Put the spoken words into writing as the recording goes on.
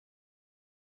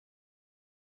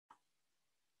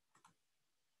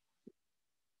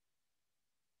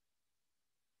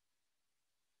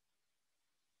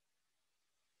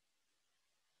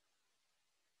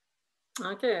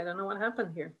Okay, I don't know what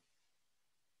happened here.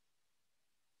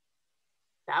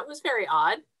 That was very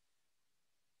odd.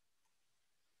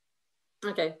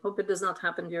 Okay, hope it does not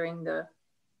happen during the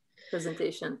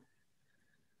presentation.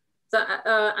 So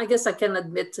I guess I can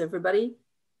admit to everybody.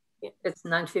 Yeah. It's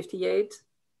 9:58.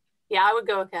 Yeah, I would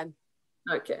go ahead.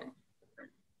 Okay.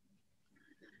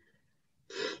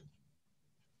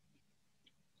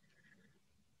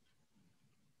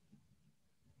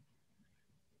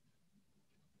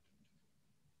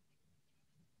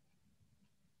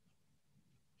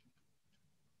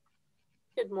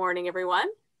 Good morning, everyone.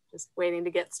 Just waiting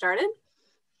to get started.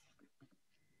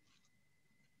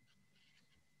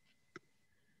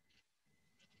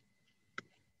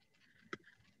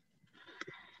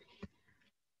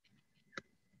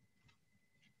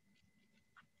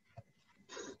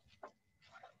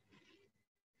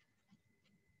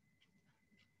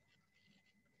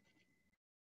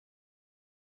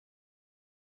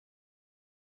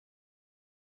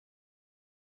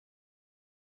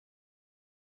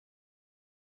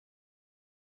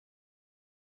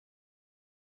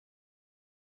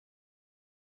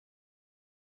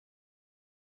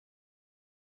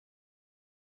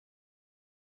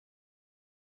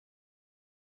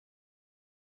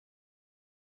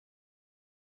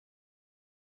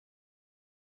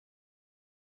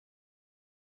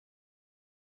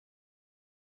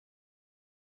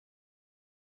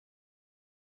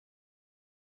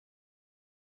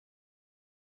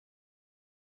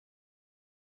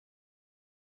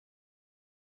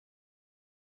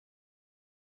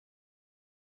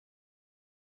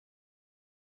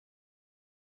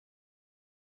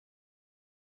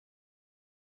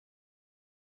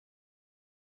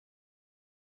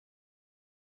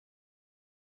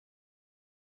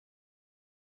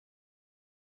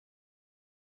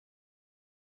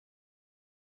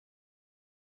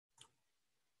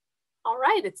 All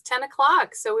right, it's 10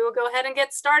 o'clock, so we will go ahead and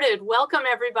get started. Welcome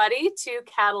everybody to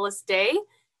Catalyst Day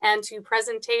and to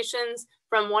presentations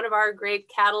from one of our great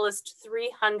Catalyst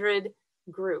 300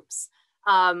 groups.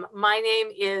 My name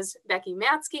is Becky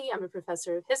Matsky. I'm a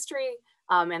professor of history,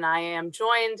 and I am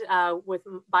joined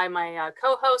by my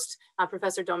co-host,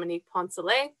 Professor Dominique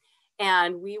Poncelet,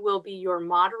 and we will be your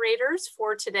moderators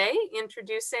for today,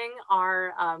 introducing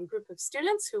our group of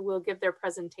students who will give their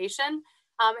presentation.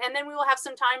 And then we will have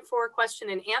some time for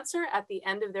question and answer at the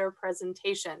end of their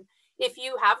presentation. If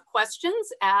you have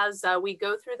questions as we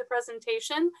go through the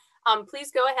presentation, please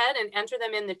go ahead and enter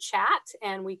them in the chat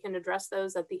and we can address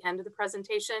those at the end of the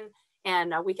presentation.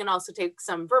 And we can also take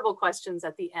some verbal questions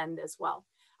at the end as well.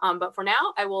 But for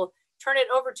now, I will turn it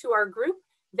over to our group.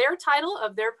 Their title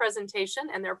of their presentation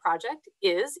and their project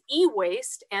is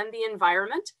E-Waste and the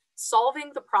Environment,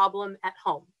 Solving the Problem at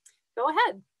Home. Go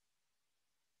ahead.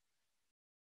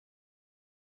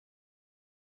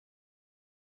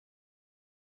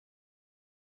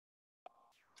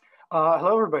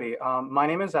 Hello, everybody. My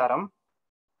name is Adam.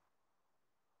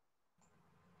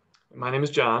 My name is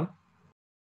John.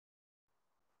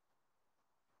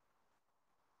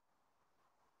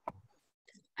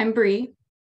 I'm Bree.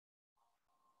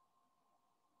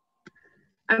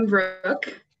 I'm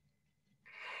Brooke.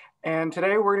 And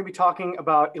today we're going to be talking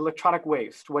about electronic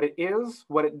waste, what it is,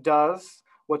 what it does,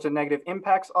 what the negative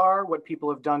impacts are, what people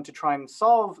have done to try and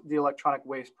solve the electronic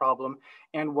waste problem,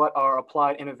 and what our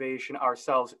applied innovation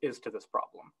ourselves is to this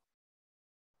problem.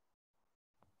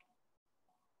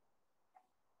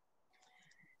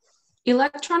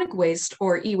 Electronic waste,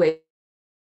 or e-waste,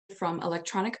 from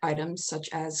electronic items such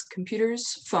as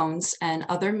computers, phones, and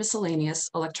other miscellaneous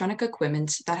electronic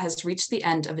equipment that has reached the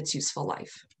end of its useful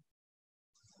life.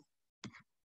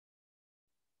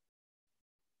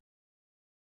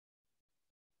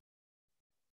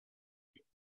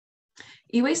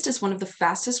 E-waste is one of the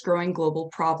fastest growing global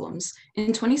problems.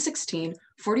 In 2016,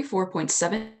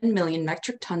 44.7 million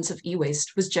metric tons of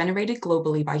e-waste was generated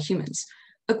globally by humans,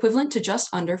 equivalent to just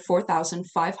under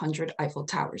 4,500 Eiffel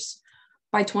Towers.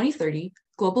 By 2030,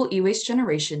 global e-waste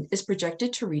generation is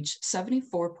projected to reach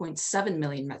 74.7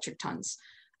 million metric tons,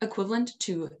 equivalent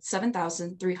to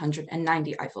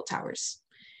 7,390 Eiffel Towers.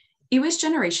 E-waste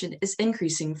generation is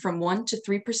increasing from 1 to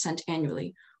 3%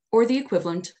 annually, or the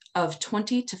equivalent of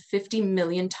 20 to 50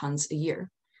 million tons a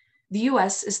year. The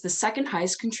US is the second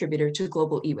highest contributor to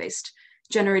global e-waste,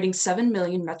 generating 7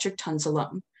 million metric tons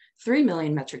alone, 3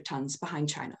 million metric tons behind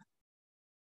China.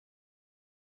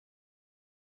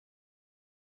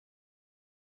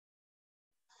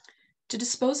 To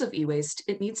dispose of e-waste,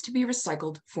 it needs to be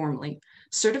recycled formally.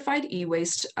 Certified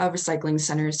e-waste recycling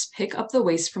centers pick up the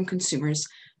waste from consumers,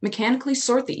 mechanically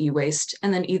sort the e-waste,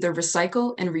 and then either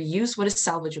recycle and reuse what is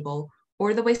salvageable,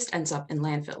 or the waste ends up in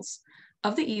landfills.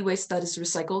 Of the e-waste that is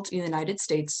recycled in the United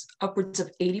States, upwards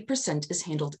of 80% is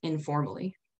handled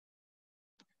informally.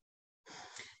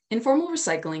 Informal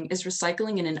recycling is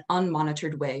recycling in an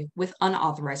unmonitored way with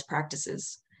unauthorized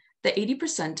practices. The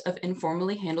 80% of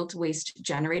informally handled waste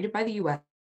generated by the US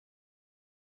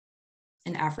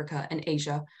in Africa and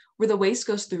Asia, where the waste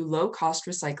goes through low-cost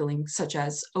recycling, such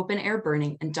as open-air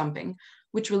burning and dumping,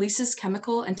 which releases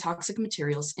chemical and toxic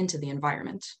materials into the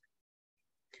environment.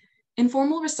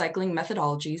 Informal recycling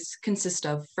methodologies consist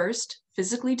of, first,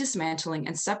 physically dismantling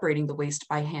and separating the waste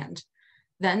by hand.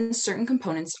 Then certain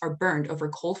components are burned over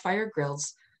coal-fired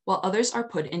grills, while others are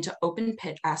put into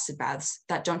open-pit acid baths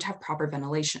that don't have proper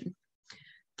ventilation.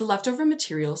 The leftover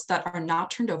materials that are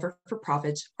not turned over for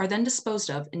profit are then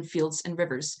disposed of in fields and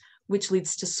rivers, which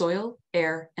leads to soil,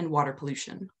 air, and water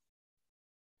pollution.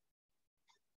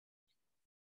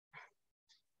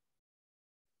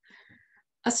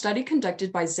 A study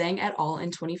conducted by Zhang et al.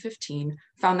 In 2015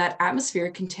 found that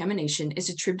atmospheric contamination is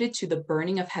attributed to the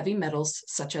burning of heavy metals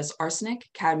such as arsenic,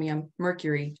 cadmium,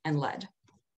 mercury, and lead.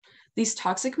 These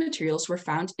toxic materials were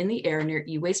found in the air near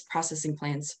e-waste processing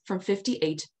plants from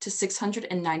 58 to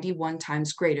 691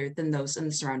 times greater than those in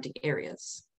the surrounding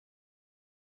areas.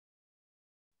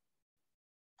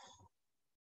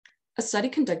 A study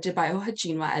conducted by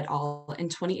Ohajinwa et al. In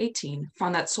 2018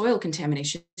 found that soil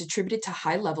contamination is attributed to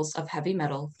high levels of heavy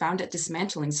metal found at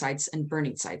dismantling sites and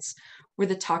burning sites, where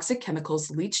the toxic chemicals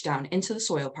leach down into the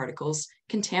soil particles,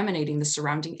 contaminating the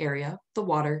surrounding area, the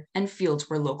water, and fields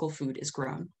where local food is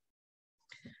grown.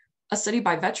 A study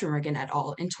by Vetrimorgan et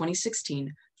al. In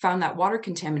 2016 found that water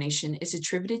contamination is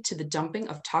attributed to the dumping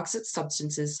of toxic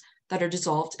substances that are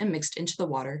dissolved and mixed into the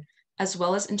water, as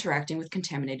well as interacting with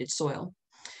contaminated soil.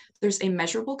 There's a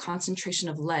measurable concentration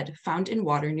of lead found in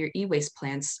water near e-waste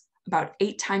plants, about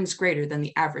 8 times greater than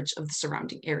the average of the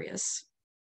surrounding areas.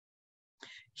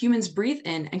 Humans breathe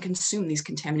in and consume these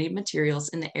contaminated materials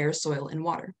in the air, soil, and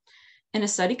water. In a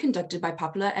study conducted by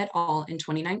Papula et al. In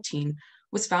 2019,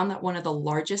 was found that one of the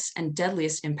largest and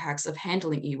deadliest impacts of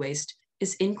handling e-waste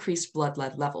is increased blood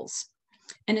lead levels.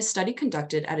 In a study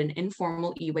conducted at an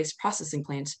informal e-waste processing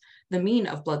plant, the mean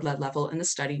of blood lead level in the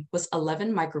study was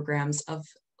 11 micrograms of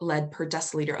lead per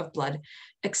deciliter of blood,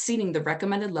 exceeding the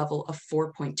recommended level of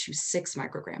 4.26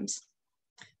 micrograms.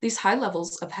 These high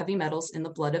levels of heavy metals in the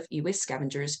blood of e-waste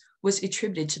scavengers was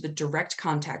attributed to the direct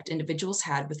contact individuals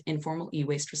had with informal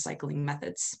e-waste recycling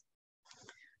methods.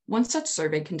 One such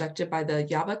survey conducted by the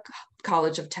Ripon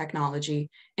College of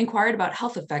Technology inquired about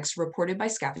health effects reported by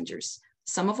scavengers,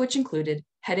 some of which included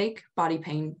headache, body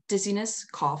pain, dizziness,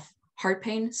 cough, heart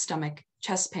pain, stomach,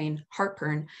 chest pain,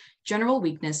 heartburn, general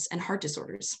weakness, and heart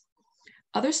disorders.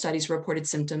 Other studies reported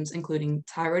symptoms including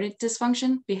thyroid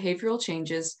dysfunction, behavioral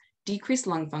changes, decreased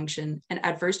lung function, and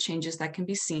adverse changes that can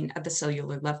be seen at the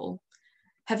cellular level.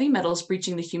 Heavy metals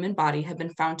breaching the human body have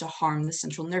been found to harm the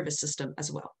central nervous system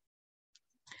as well.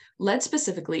 Lead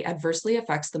specifically adversely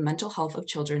affects the mental health of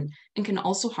children and can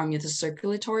also harm the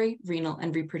circulatory, renal,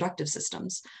 and reproductive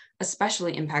systems,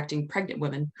 especially impacting pregnant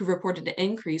women who reported an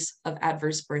increase of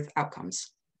adverse birth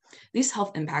outcomes. These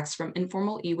health impacts from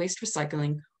informal e-waste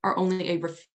recycling are only a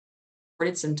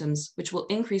reported symptoms, which will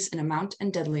increase in amount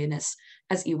and deadliness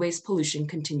as e-waste pollution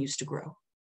continues to grow.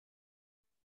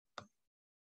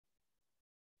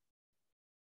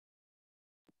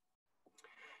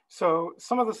 So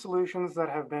some of the solutions that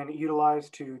have been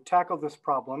utilized to tackle this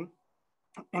problem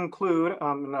include,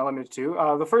 now let me do,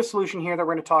 the first solution here that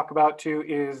we're going to talk about too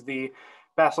is the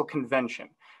Basel Convention.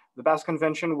 The Basel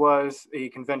Convention was a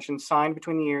convention signed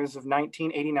between the years of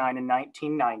 1989 and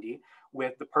 1990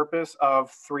 with the purpose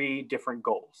of 3 different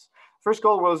goals. First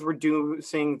goal was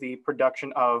reducing the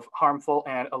production of harmful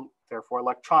and therefore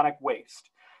electronic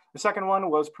waste. The second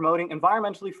one was promoting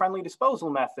environmentally friendly disposal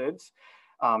methods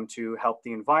to help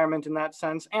the environment in that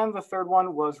sense. And the third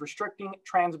one was restricting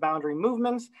transboundary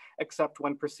movements, except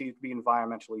when perceived to be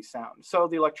environmentally sound. So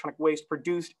the electronic waste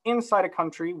produced inside a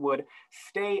country would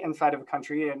stay inside of a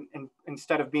country and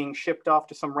instead of being shipped off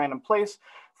to some random place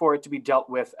for it to be dealt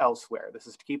with elsewhere. This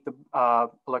is to keep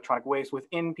the electronic waste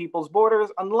within people's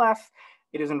borders unless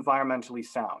it is environmentally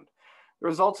sound. The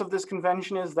results of this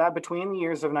convention is that between the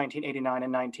years of 1989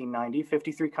 and 1990,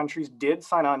 53 countries did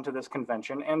sign on to this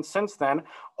convention. And since then,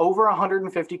 over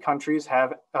 150 countries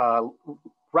have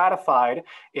ratified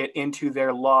it into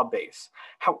their law base.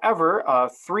 However,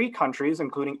 3 countries,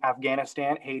 including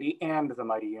Afghanistan, Haiti, and the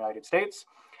mighty United States,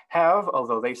 have,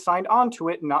 although they signed on to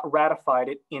it, not ratified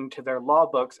it into their law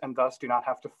books and thus do not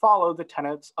have to follow the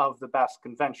tenets of the Basel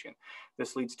Convention.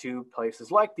 This leads to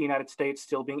places like the United States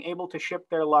still being able to ship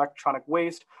their electronic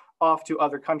waste off to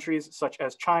other countries such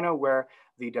as China, where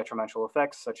the detrimental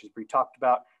effects, such as Bree talked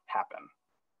about, happen.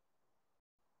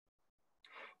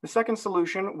 The second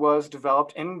solution was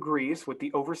developed in Greece with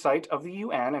the oversight of the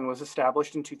UN and was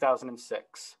established in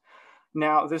 2006.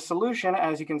 Now, this solution,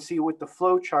 as you can see with the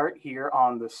flow chart here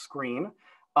on the screen,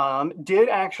 did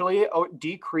actually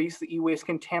decrease the e-waste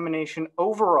contamination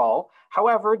overall.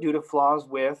 However, due to flaws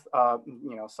with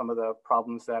some of the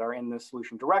problems that are in this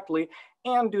solution directly,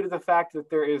 and due to the fact that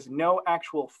there is no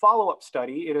actual follow-up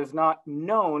study, it is not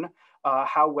known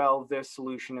how well this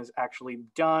solution is actually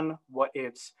done, what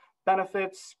its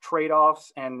benefits,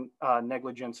 trade-offs, and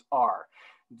negligence are.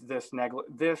 This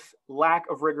lack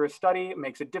of rigorous study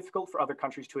makes it difficult for other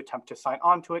countries to attempt to sign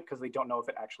on to it because they don't know if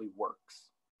it actually works.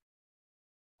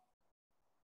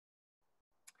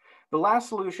 The last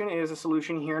solution is a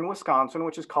solution here in Wisconsin,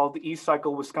 which is called the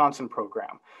E-Cycle Wisconsin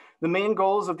program. The main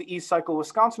goals of the E-Cycle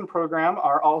Wisconsin program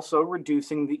are also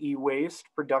reducing the e-waste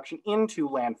production into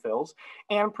landfills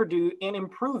and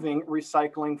improving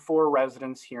recycling for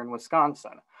residents here in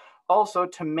Wisconsin. Also,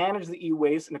 to manage the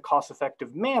e-waste in a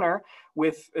cost-effective manner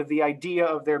with the idea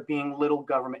of there being little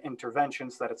government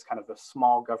intervention, so that it's kind of a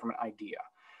small government idea.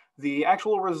 The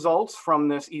actual results from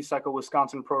this E-Cycle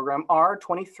Wisconsin program are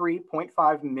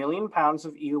 23.5 million pounds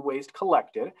of e-waste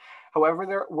collected. However,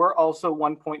 there were also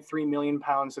 1.3 million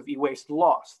pounds of e-waste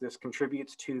lost. This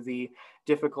contributes to the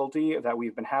difficulty that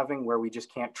we've been having where we just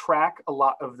can't track a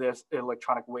lot of this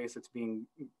electronic waste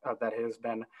that has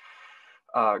been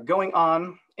going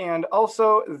on. And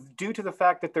also due to the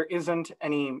fact that there isn't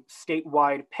any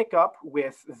statewide pickup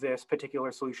with this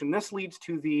particular solution, this leads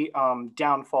to the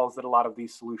downfalls that a lot of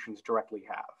these solutions directly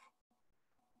have.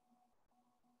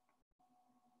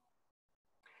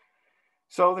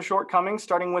 So the shortcomings,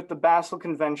 starting with the Basel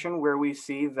Convention, where we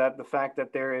see that the fact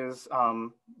that there is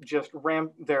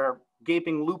there are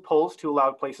gaping loopholes to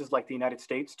allow places like the United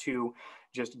States to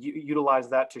just utilize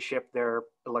that to ship their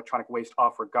electronic waste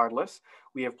off regardless.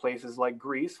 We have places like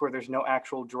Greece where there's no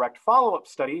actual direct follow-up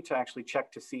study to actually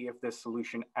check to see if this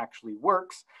solution actually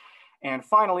works. And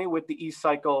finally, with the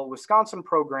E-Cycle Wisconsin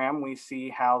program, we see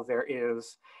how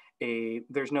there's no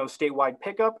statewide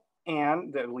pickup,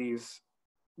 and that leaves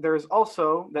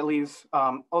also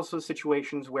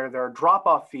situations where there are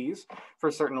drop-off fees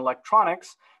for certain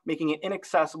electronics, making it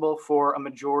inaccessible for a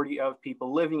majority of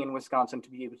people living in Wisconsin to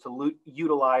be able to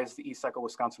utilize the E-Cycle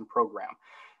Wisconsin program.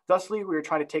 Thusly, we are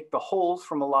trying to take the holes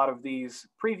from a lot of these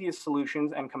previous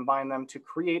solutions and combine them to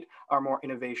create our more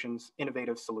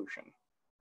innovative solution.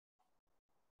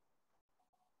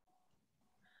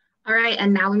 All right,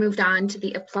 and now we moved on to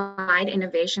the applied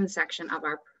innovation section of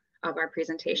our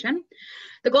presentation.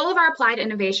 The goal of our applied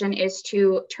innovation is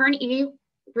to turn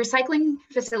recycling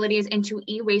facilities into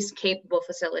e-waste capable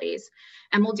facilities.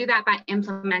 And we'll do that by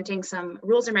implementing some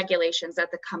rules and regulations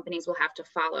that the companies will have to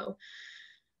follow.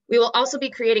 We will also be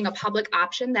creating a public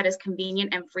option that is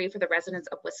convenient and free for the residents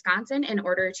of Wisconsin in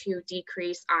order to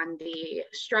decrease on the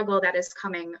struggle that is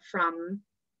coming from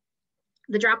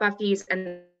the drop-off fees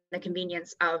and the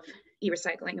convenience of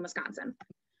e-recycling in Wisconsin.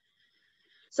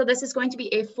 So this is going to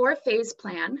be a 4-phase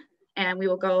plan, and we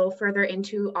will go further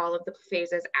into all of the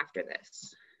phases after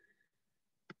this.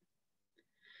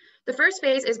 The first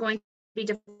phase is going to be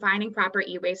defining proper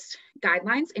e-waste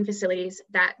guidelines in facilities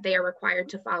that they are required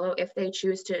to follow if they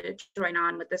choose to join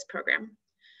on with this program.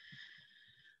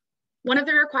 One of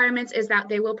the requirements is that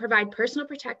they will provide personal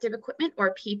protective equipment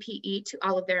or PPE to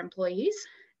all of their employees.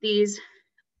 These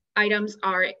items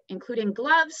are including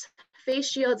gloves, face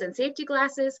shields and safety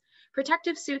glasses,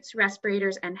 protective suits,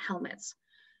 respirators, and helmets.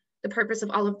 The purpose of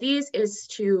all of these is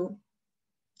to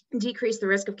decrease the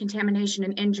risk of contamination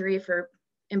and injury for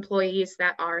employees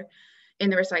that are in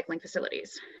the recycling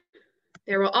facilities.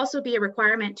 There will also be a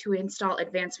requirement to install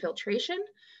advanced filtration,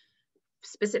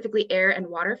 specifically air and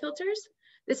water filters.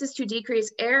 This is to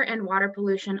decrease air and water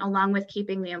pollution along with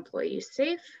keeping the employees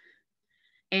safe.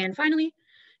 And finally,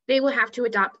 they will have to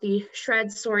adopt the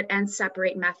shred, sort, and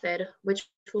separate method, which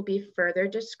will be further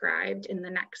described in the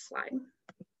next slide.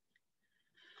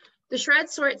 The shred,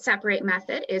 sort, separate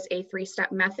method is a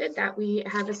 3-step method that we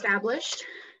have established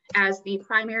as the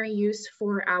primary use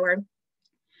for our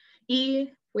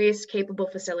e-waste capable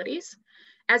facilities.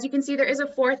 As you can see, there is a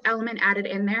 4th element added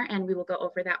in there, and we will go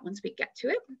over that once we get to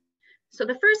it. So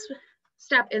the first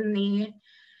step in the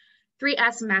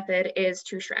 3S method is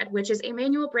to shred, which is a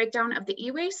manual breakdown of the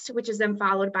e-waste, which is then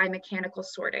followed by mechanical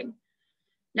sorting.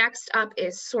 Next up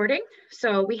is sorting.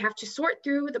 So we have to sort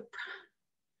through the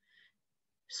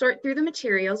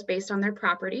materials based on their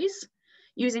properties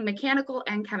using mechanical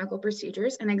and chemical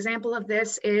procedures. An example of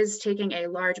this is taking a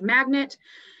large magnet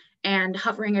and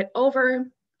hovering it over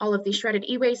all of the shredded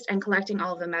e-waste and collecting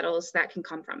all of the metals that can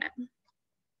come from it.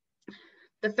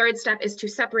 The third step is to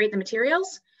separate the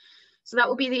materials. So that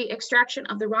will be the extraction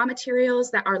of the raw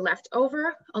materials that are left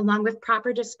over, along with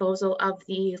proper disposal of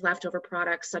the leftover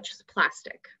products such as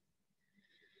plastic.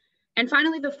 And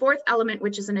finally, the fourth element,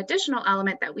 which is an additional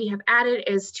element that we have added,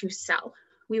 is to sell.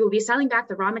 We will be selling back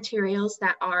the raw materials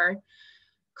that are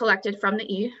collected from the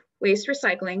e-waste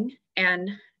recycling, and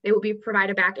they will be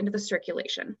provided back into the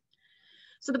circulation.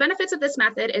 So the benefits of this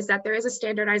method is that there is a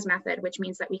standardized method, which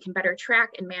means that we can better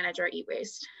track and manage our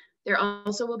e-waste. There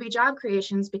also will be job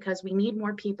creations because we need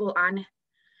more people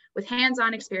with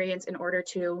hands-on experience in order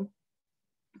to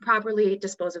properly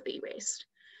dispose of the e-waste.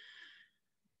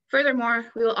 Furthermore,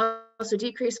 we will also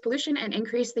decrease pollution and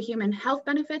increase the human health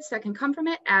benefits that can come from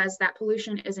it, as that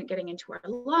pollution isn't getting into our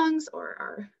lungs or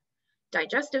our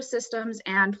digestive systems,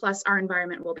 and plus our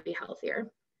environment will be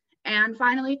healthier. And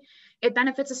finally, it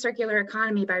benefits a circular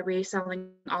economy by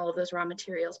reselling all of those raw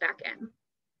materials back in.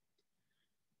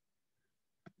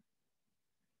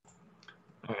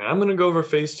 All right, I'm going to go over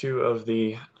phase 2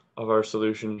 of our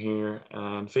solution here,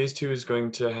 and phase 2 is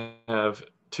going to have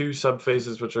 2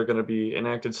 subphases which are going to be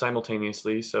enacted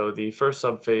simultaneously. So the first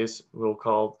subphase we'll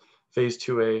call phase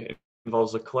 2A. It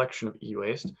involves the collection of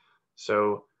e-waste.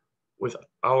 So with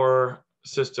our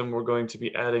system, we're going to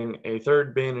be adding a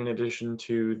third bin in addition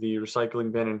to the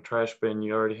recycling bin and trash bin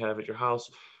you already have at your house.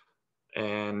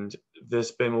 And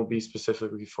this bin will be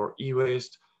specifically for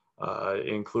e-waste,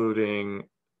 including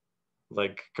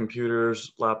like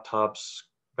computers, laptops,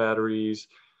 batteries,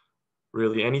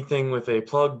 really anything with a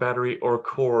plug, battery, or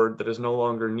cord that is no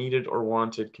longer needed or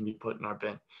wanted can be put in our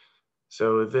bin.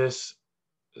 So this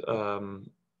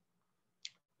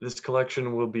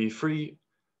collection will be free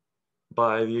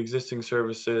by the existing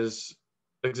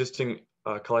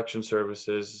collection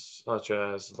services, such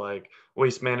as like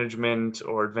waste management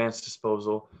or advanced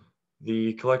disposal.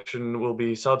 The collection will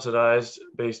be subsidized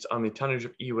based on the tonnage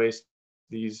of e-waste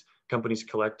these companies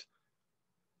collect,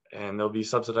 and they'll be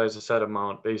subsidized a set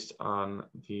amount based on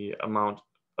the amount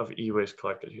of e-waste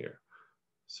collected here.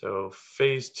 So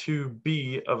phase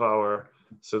 2B of our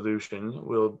solution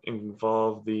will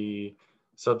involve the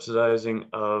subsidizing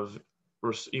of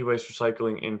e-waste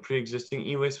recycling in pre-existing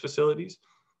e-waste facilities.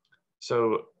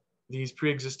 So these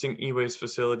pre-existing e-waste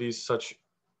facilities, such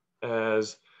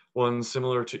as one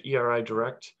similar to ERI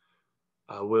Direct,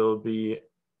 will be,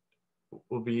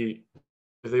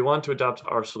 if they want to adopt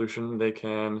our solution, they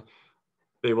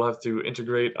will have to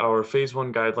integrate our phase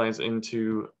 1 guidelines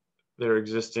into their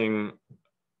existing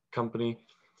company.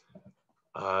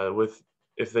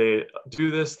 If they do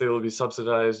this, they will be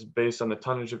subsidized based on the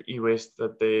tonnage of e-waste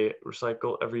that they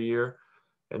recycle every year.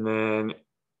 And then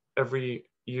every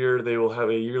year they will have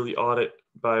a yearly audit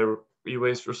by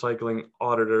e-waste recycling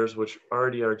auditors, which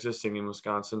already are existing in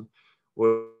Wisconsin,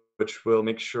 which will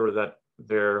make sure that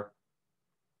they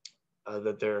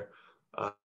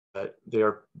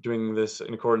are doing this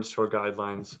in accordance to our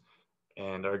guidelines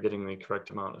and are getting the correct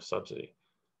amount of subsidy.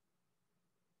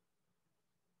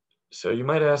 So you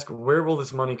might ask, where will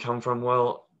this money come from?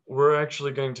 Well, we're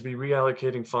actually going to be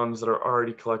reallocating funds that are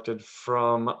already collected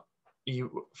from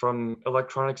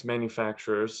electronics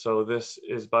manufacturers. So this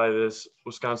is by this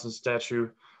Wisconsin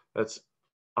statute that's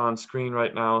on screen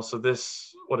right now. So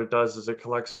this, what it does is it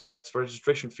collects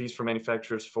registration fees for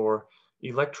manufacturers for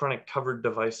electronic covered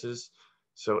devices.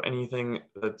 So anything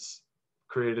that's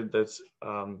created that's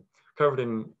covered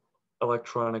in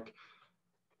electronic,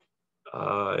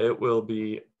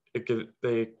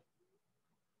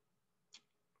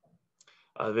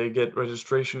 they get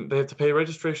registration. They have to pay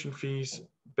registration fees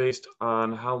based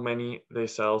on how many they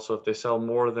sell. So if they sell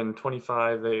more than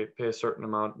 25, they pay a certain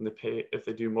amount, and if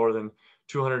they do more than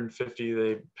 250,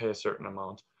 they pay a certain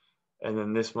amount. And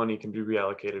then this money can be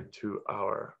reallocated to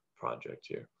our project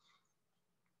here.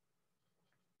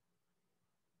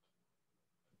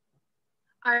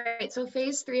 All right, so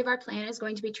phase 3 of our plan is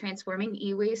going to be transforming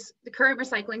the current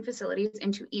recycling facilities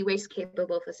into e-waste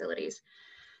capable facilities.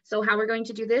 So how we're going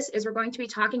to do this is we're going to be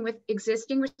talking with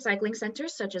existing recycling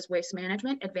centers such as Waste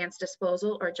Management, Advanced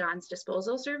Disposal, or John's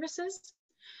Disposal Services.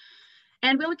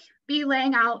 And we'll be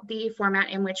laying out the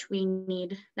format in which we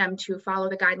need them to follow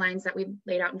the guidelines that we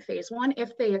laid out in phase 1.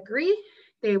 If they agree,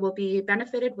 they will be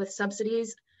benefited with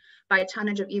subsidies by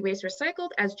tonnage of e-waste recycled,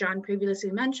 as John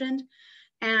previously mentioned.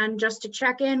 And just to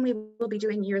check in, we will be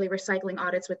doing yearly recycling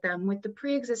audits with them with the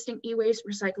pre-existing e-waste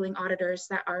recycling auditors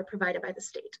that are provided by the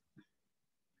state.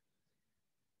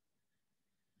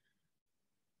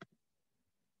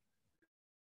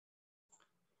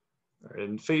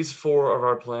 And phase 4 of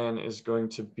our plan is going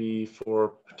to be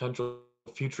for potential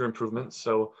future improvements.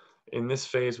 So In this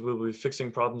phase, we'll be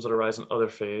fixing problems that arise in other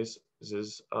phases.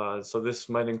 So this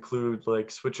might include like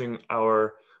switching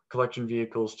our collection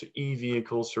vehicles to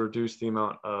e-vehicles to reduce the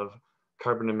amount of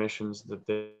carbon emissions that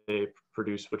they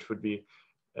produce, which would be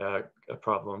a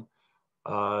problem.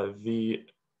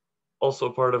 Also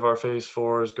part of our phase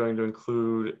 4 is going to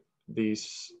include the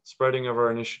spreading of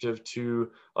our initiative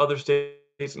to other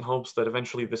states in hopes that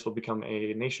eventually this will become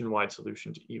a nationwide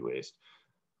solution to e-waste.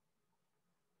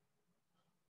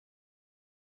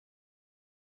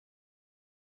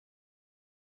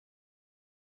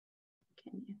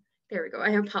 There we go, I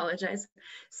apologize.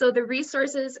 So the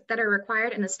resources that are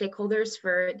required and the stakeholders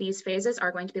for these phases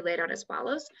are going to be laid out as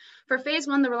follows. For phase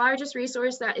 1, the largest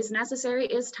resource that is necessary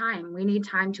is time. We need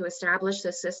time to establish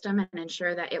the system and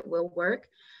ensure that it will work.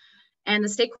 And the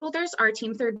stakeholders are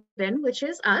Team Third Bin, which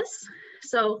is us.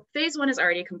 So phase 1 is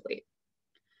already complete.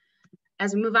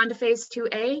 As we move on to phase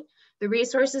 2A, the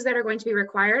resources that are going to be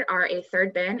required are a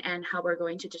third bin and how we're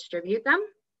going to distribute them.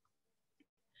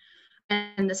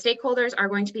 And the stakeholders are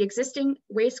going to be existing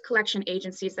waste collection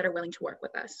agencies that are willing to work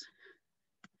with us.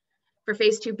 For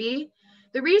phase 2B,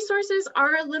 the resources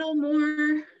are a little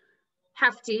more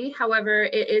hefty. However,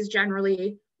 it is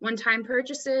generally one-time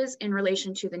purchases in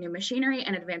relation to the new machinery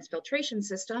and advanced filtration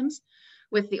systems,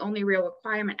 with the only real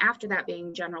requirement after that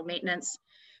being general maintenance.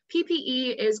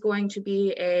 PPE is going to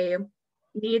be a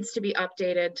needs to be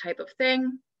updated type of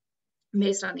thing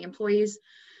based on the employees.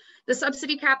 The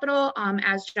subsidy capital,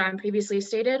 as John previously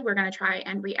stated, we're going to try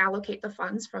and reallocate the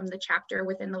funds from the chapter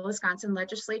within the Wisconsin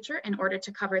legislature in order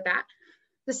to cover that.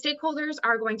 The stakeholders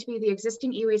are going to be the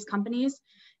existing e-waste companies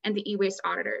and the e-waste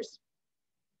auditors.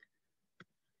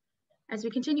 As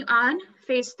we continue on,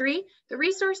 phase 3, the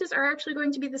resources are actually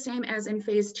going to be the same as in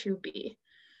phase 2B.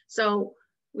 So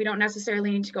we don't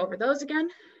necessarily need to go over those again.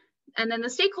 And then the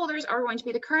stakeholders are going to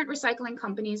be the current recycling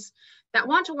companies that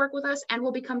want to work with us and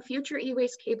will become future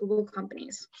e-waste capable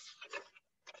companies.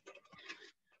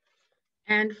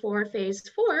 And for phase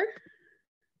 4,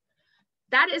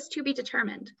 that is to be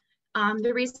determined.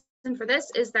 The reason for this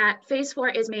is that phase 4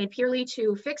 is made purely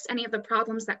to fix any of the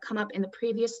problems that come up in the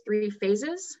previous 3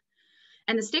 phases.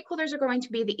 And the stakeholders are going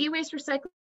to be the e-waste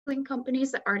recycling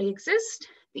companies that already exist,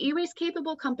 the e-waste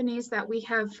capable companies that we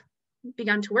have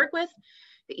begun to work with,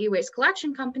 the e-waste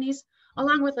collection companies,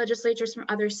 along with legislatures from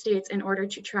other states in order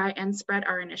to try and spread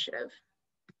our initiative.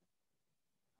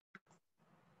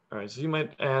 All right, so you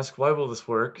might ask, why will this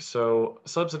work? So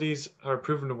subsidies are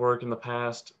proven to work in the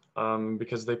past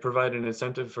because they provide an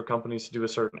incentive for companies to do a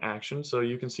certain action. So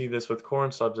you can see this with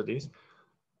corn subsidies,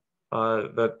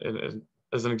 that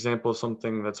as an example of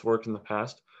something that's worked in the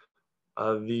past.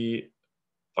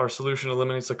 Our solution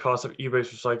eliminates the cost of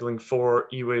e-waste recycling for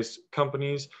e-waste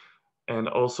companies. And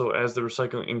also, as the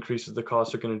recycling increases, the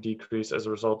costs are going to decrease as a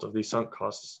result of the sunk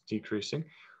costs decreasing.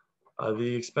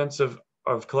 The expense of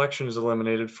collection is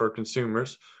eliminated for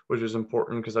consumers, which is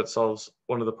important because that solves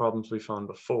one of the problems we found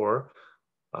before.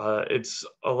 It's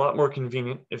a lot more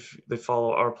convenient if they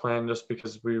follow our plan, just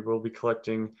because we will be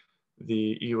collecting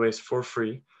the e-waste for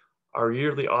free. Our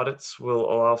yearly audits will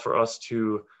allow for us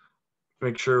to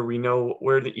make sure we know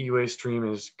where the e-waste stream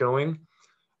is going,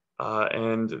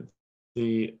 and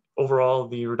overall,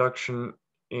 the reduction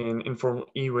in informal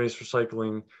e-waste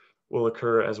recycling will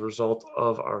occur as a result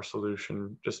of our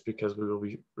solution, just because we will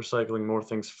be recycling more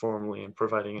things formally and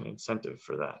providing an incentive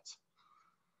for that.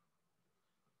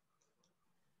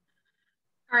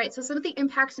 All right, so some of the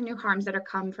impacts and new harms that are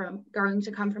going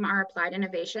to come from our applied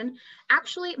innovation,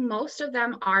 actually most of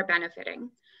them are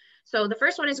benefiting. So the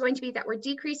first one is going to be that we're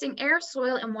decreasing air,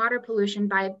 soil, and water pollution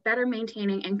by better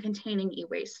maintaining and containing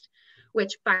e-waste,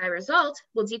 which by result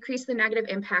will decrease the negative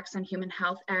impacts on human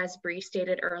health. As Bree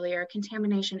stated earlier,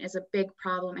 contamination is a big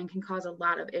problem and can cause a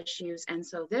lot of issues. And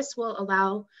so this will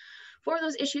allow for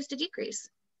those issues to decrease.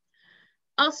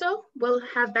 Also, we'll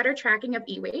have better tracking of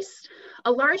e-waste.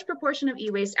 A large proportion of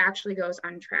e-waste actually goes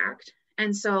untracked.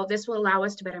 And so this will allow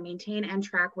us to better maintain and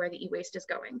track where the e-waste is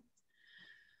going.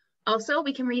 Also,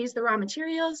 we can reuse the raw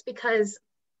materials because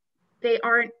they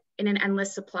aren't in an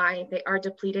endless supply. They are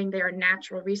depleting, they are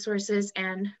natural resources.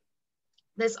 And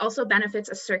this also benefits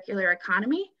a circular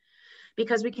economy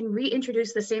because we can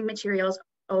reintroduce the same materials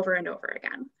over and over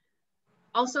again.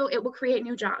 Also, it will create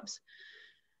new jobs.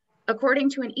 According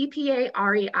to an EPA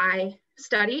REI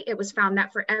study, it was found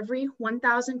that for every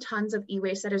 1,000 tons of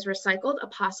e-waste that is recycled, a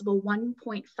possible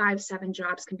 1.57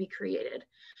 jobs can be created.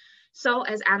 So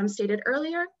as Adam stated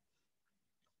earlier,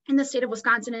 in the state of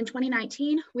Wisconsin in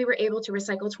 2019, we were able to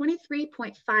recycle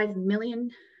 23.5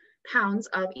 million pounds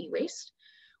of e-waste,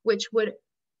 which would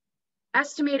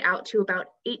estimate out to about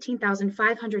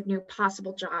 18,500 new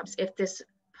possible jobs if this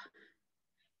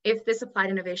if this applied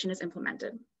innovation is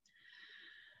implemented.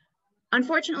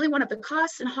 Unfortunately, one of the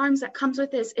costs and harms that comes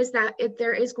with this is that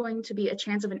there is going to be a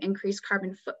chance of an increased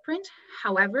carbon footprint.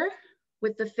 However,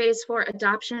 with the phase 4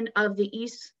 adoption of the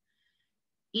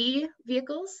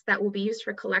e-vehicles that will be used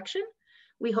for collection,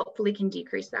 we hopefully can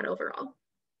decrease that overall.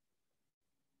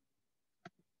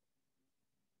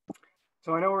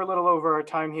 So I know we're a little over our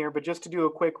time here, but just to do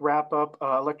a quick wrap up,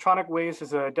 electronic waste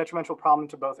is a detrimental problem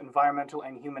to both environmental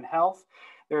and human health.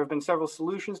 There have been several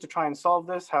solutions to try and solve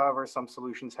this. However, some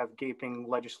solutions have gaping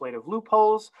legislative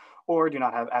loopholes, or do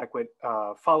not have adequate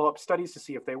follow-up studies to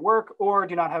see if they work, or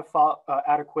do not have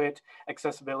adequate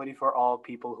accessibility for all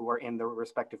people who are in the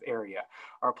respective area.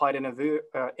 Our applied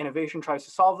innovation tries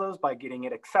to solve those by getting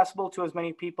it accessible to as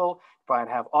many people, try and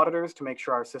have auditors to make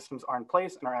sure our systems are in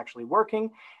place and are actually working,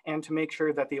 and to make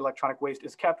sure that the electronic waste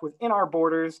is kept within our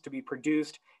borders to be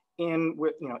produced in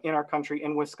our country,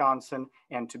 in Wisconsin,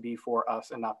 and to be for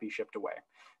us and not be shipped away.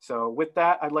 So with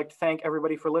that, I'd like to thank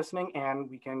everybody for listening, and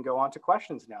we can go on to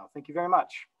questions now. Thank you very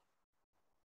much.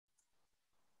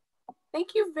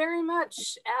 Thank you very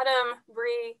much, Adam,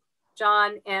 Bree,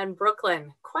 John, and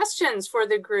Brooklyn. Questions for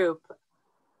the group?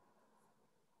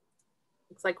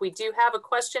 Looks like we do have a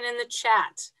question in the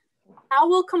chat. How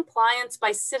will compliance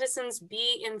by citizens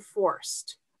be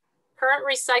enforced? Current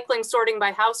recycling sorting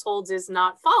by households is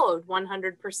not followed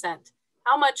 100%.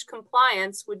 How much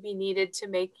compliance would be needed to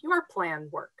make your plan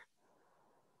work?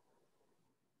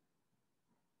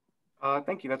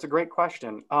 Thank you. That's a great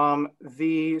question.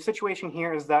 The situation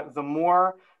here is that the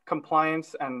more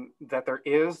compliance and that there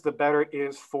is, the better it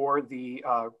is for the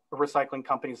recycling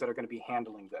companies that are going to be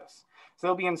handling this. So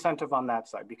there'll be incentive on that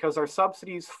side, because our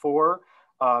subsidies for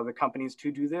the companies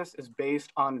to do this is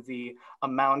based on the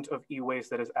amount of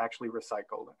e-waste that is actually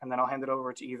recycled. And then I'll hand it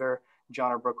over to either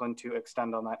John or Brooklyn to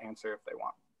extend on that answer if they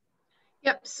want.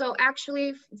 Yep, so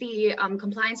actually the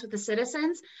compliance with the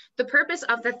citizens, the purpose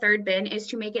of the third bin is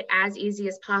to make it as easy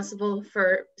as possible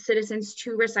for citizens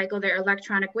to recycle their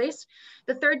electronic waste.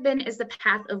 The third bin is the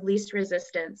path of least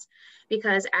resistance,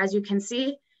 because as you can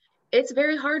see, it's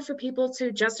very hard for people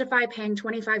to justify paying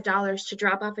 $25 to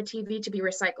drop off a TV to be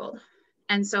recycled.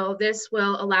 And so this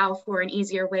will allow for an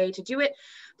easier way to do it.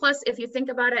 Plus, if you think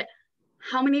about it,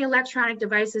 how many electronic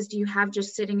devices do you have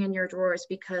just sitting in your drawers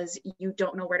because you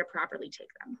don't know where to properly take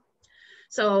them?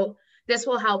 So this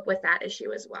will help with that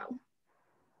issue as well.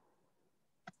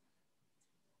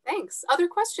 Thanks. Other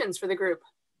questions for the group?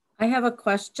 I have a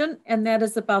question, and that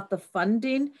is about the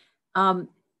funding.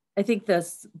 I think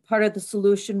this part of the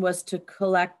solution was to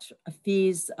collect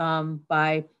fees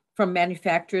from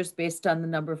manufacturers based on the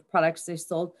number of products they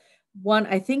sold. One,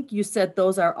 I think you said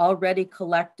those are already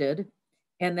collected.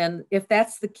 And then if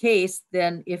that's the case,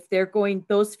 then if they're going,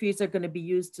 those fees are going to be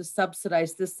used to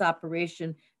subsidize this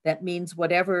operation. That means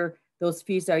whatever those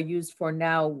fees are used for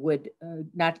now would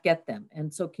not get them.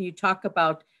 And so can you talk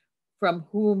about from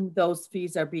whom those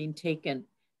fees are being taken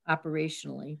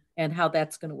operationally and how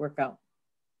that's going to work out?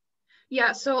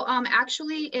 Yeah, so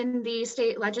actually in the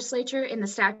state legislature, in the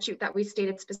statute that we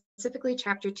stated specifically,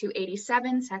 chapter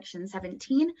 287, section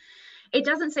 17, it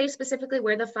doesn't say specifically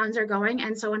where the funds are going.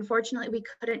 And so unfortunately, we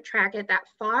couldn't track it that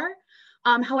far.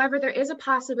 However, there is a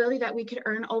possibility that we could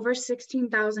earn over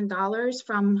 $16,000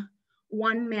 from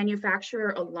one manufacturer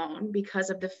alone because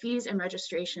of the fees and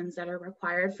registrations that are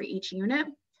required for each unit.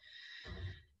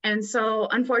 And so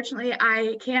unfortunately,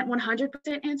 I can't 100%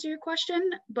 answer your question,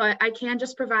 but I can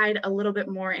just provide a little bit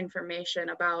more information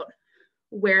about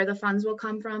where the funds will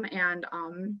come from and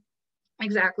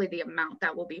exactly the amount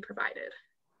that will be provided.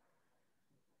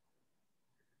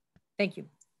 Thank you.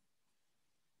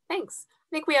 Thanks. I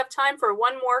think we have time for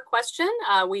one more question.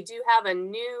 We do have a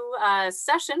new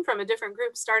session from a different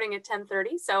group starting at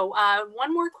 10:30. So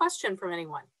one more question from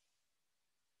anyone.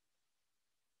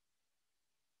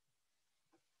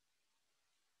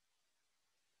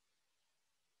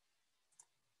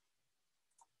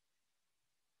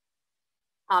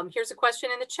 Here's a question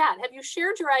in the chat. Have you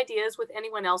shared your ideas with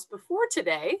anyone else before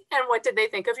today? And what did they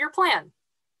think of your plan?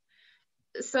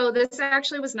 So this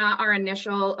actually was not our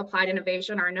initial applied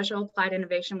innovation. Our initial applied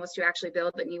innovation was to actually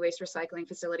build an e-waste recycling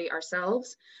facility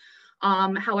ourselves.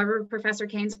 However, Professor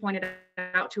Keynes pointed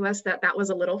out to us that that was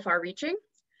a little far reaching.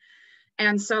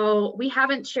 And so we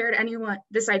haven't shared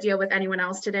this idea with anyone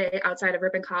else today outside of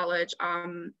Ripon College.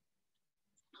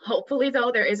 Hopefully,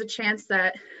 though, there is a chance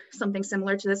that something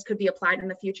similar to this could be applied in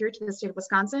the future to the state of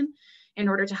Wisconsin in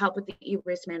order to help with the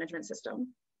e-waste management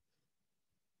system.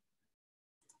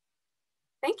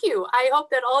 Thank you. I hope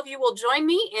that all of you will join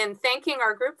me in thanking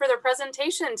our group for their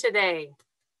presentation today.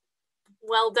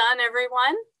 Well done,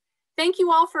 everyone. thank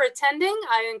you all for attending.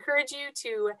 I encourage you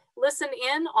to listen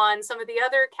in on some of the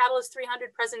other Catalyst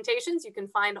 300 presentations. You can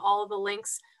find all of the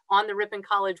links on the Ripon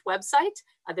College website.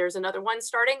 There's another one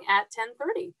starting at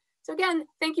 10:30. So again,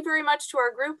 thank you very much to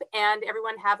our group, and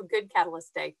everyone have a good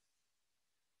Catalyst Day.